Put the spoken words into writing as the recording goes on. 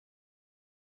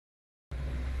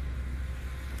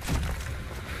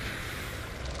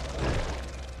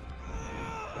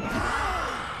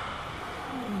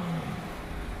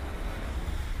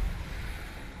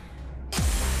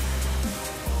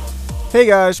Hey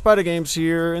guys, Spider Games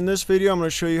here. In this video I'm going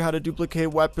to show you how to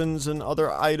duplicate weapons and other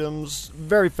items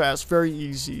very fast, very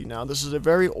easy. Now this is a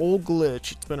very old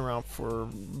glitch. It's been around for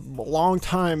a long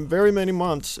time, very many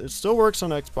months. It still works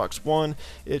on Xbox One.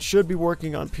 It should be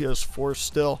working on PS4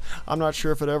 still. I'm not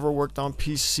sure if it ever worked on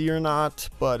PC or not,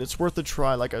 but it's worth a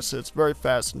try. Like I said, it's very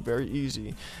fast and very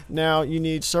easy. Now you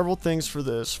need several things for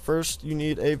this. First, you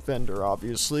need a vendor,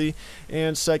 obviously,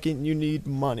 and second, you need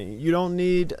money. You don't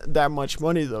need that much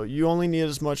money though. You only need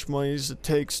as much money as it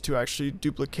takes to actually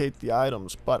duplicate the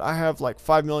items, but I have like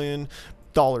 $5 million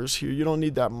here. You don't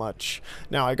need that much.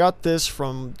 Now I got this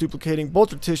from duplicating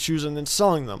bolter tissues and then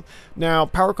selling them. Now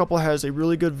Power Couple has a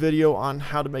really good video on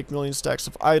how to make million stacks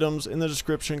of items in the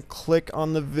description. Click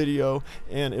on the video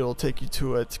and it'll take you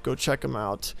to it. Go check them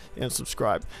out and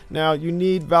subscribe. Now you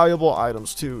need valuable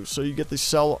items too, so you get the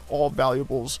sell all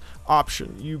valuables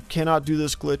option. You cannot do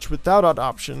this glitch without that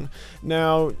option.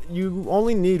 Now you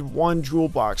only need one jewel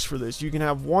box for this. You can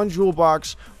have one jewel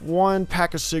box, one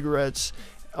pack of cigarettes,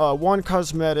 one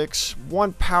cosmetics,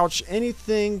 one pouch,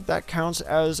 anything that counts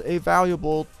as a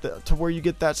valuable to where you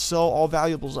get that sell all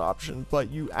valuables option, but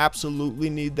you absolutely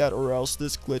need that or else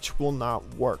this glitch will not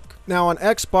work. Now on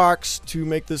Xbox, to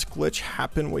make this glitch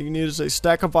happen, what you need is a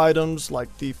stack of items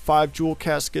like the 5 jewel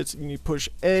caskets. You need to push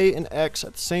A and X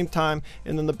at the same time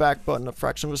and then the back button a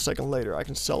fraction of a second later. I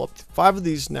can sell up to 5 of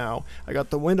these now. I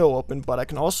got the window open, but I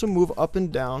can also move up and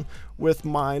down with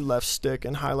my left stick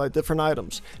and highlight different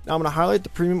items. Now I'm going to highlight the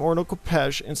premium ornamental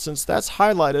Pesh, and since that's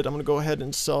highlighted, I'm going to go ahead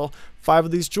and sell 5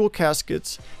 of these jewel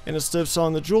caskets, and instead of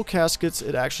selling the jewel caskets,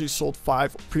 it actually sold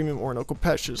 5 premium ornamental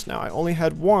Peshes. Now I only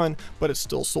had 1, but it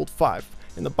still sold 5.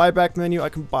 In the buyback menu, I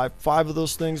can buy 5 of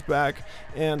those things back,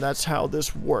 and that's how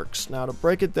this works. Now to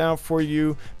break it down for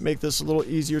you, make this a little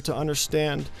easier to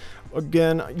understand,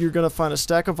 again, you're going to find a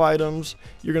stack of items.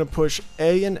 You're going to push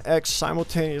A and X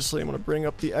simultaneously. I'm going to bring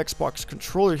up the Xbox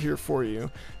controller here for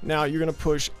you. Now you're going to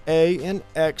push A and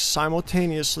X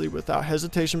simultaneously without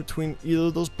hesitation between either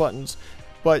of those buttons.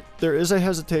 But there is a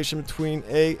hesitation between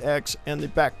A, X, and the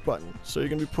back button. So you're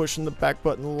going to be pushing the back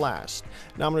button last.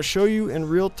 Now I'm going to show you in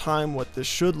real time what this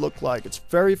should look like. It's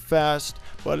very fast,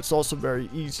 but it's also very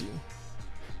easy.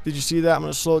 Did you see that? I'm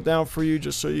going to slow it down for you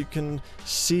just so you can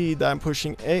see that I'm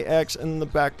pushing AX and the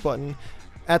back button.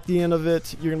 At the end of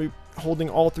it, you're going to be holding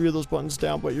all 3 of those buttons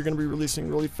down, but you're going to be releasing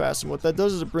really fast. And what that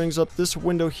does is it brings up this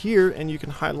window here, and you can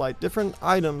highlight different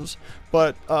items.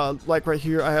 But like right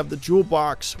here, I have the jewel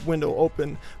box window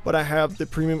open, but I have the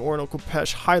premium ornamental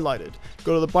Pesh highlighted.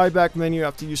 Go to the buyback menu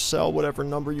after you sell whatever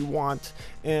number you want,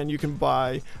 and you can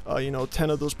buy 10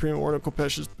 of those premium ornamental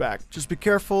Peshes back. Just be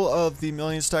careful of the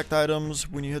million stacked items.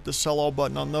 When you hit the sell all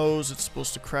button on those, it's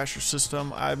supposed to crash your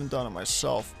system. I haven't done it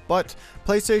myself, but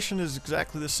PlayStation is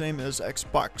exactly the same as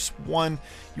Xbox One.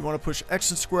 You want to push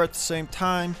X and square at the same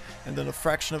time, and then a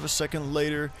fraction of a second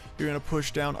later you're going to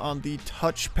push down on the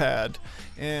touchpad,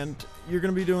 and you're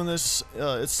going to be doing this,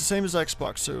 it's the same as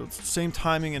Xbox, so it's the same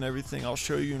timing and everything. I'll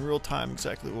show you in real time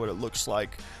exactly what it looks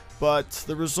like. But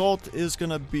the result is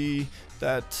going to be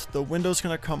that the window's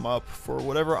going to come up for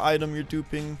whatever item you're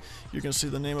duping. You're going to see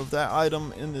the name of that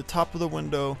item in the top of the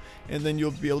window, and then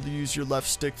you'll be able to use your left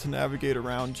stick to navigate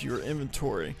around your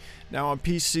inventory. Now on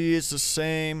PC it's the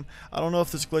same. I don't know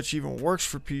if this glitch even works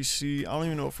for PC. I don't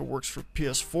even know if it works for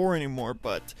PS4 anymore,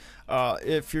 but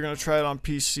if you're going to try it on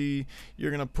PC, you're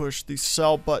going to push the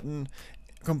sell button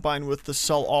combined with the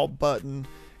sell all button,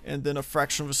 and then a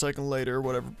fraction of a second later,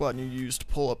 whatever button you use to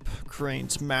pull up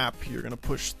Crane's map, you're going to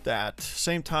push that.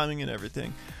 Same timing and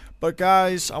everything. But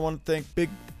guys, I want to thank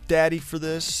Big Daddy for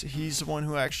this. He's the one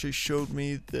who actually showed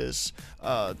me this,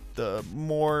 the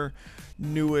more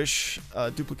newish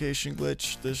duplication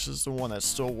glitch. This is the one that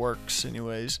still works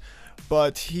anyways.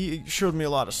 But he showed me a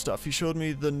lot of stuff. He showed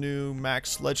me the new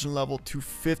max legend level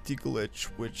 250 glitch,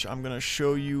 which I'm going to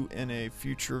show you in a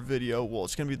future video. Well,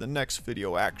 it's going to be the next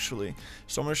video actually.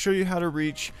 So I'm going to show you how to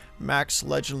reach max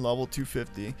legend level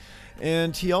 250.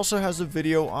 And he also has a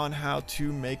video on how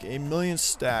to make a million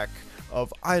stack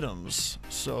of items,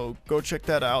 so go check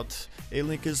that out. A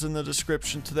link is in the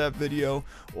description to that video,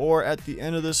 or at the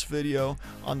end of this video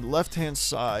on the left hand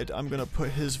side I'm gonna put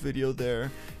his video there,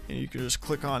 and you can just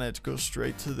click on it, go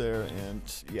straight to there, and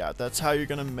yeah, that's how you're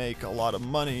gonna make a lot of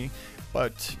money.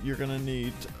 But you're gonna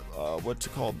need what's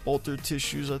it called, bolter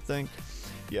tissues, I think.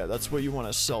 Yeah, that's what you want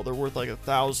to sell. They're worth like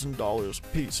 $1,000 a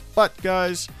piece. But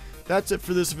guys, that's it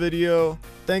for this video.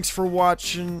 Thanks for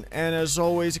watching, and as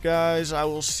always guys, I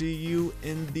will see you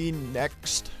in the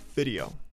next video.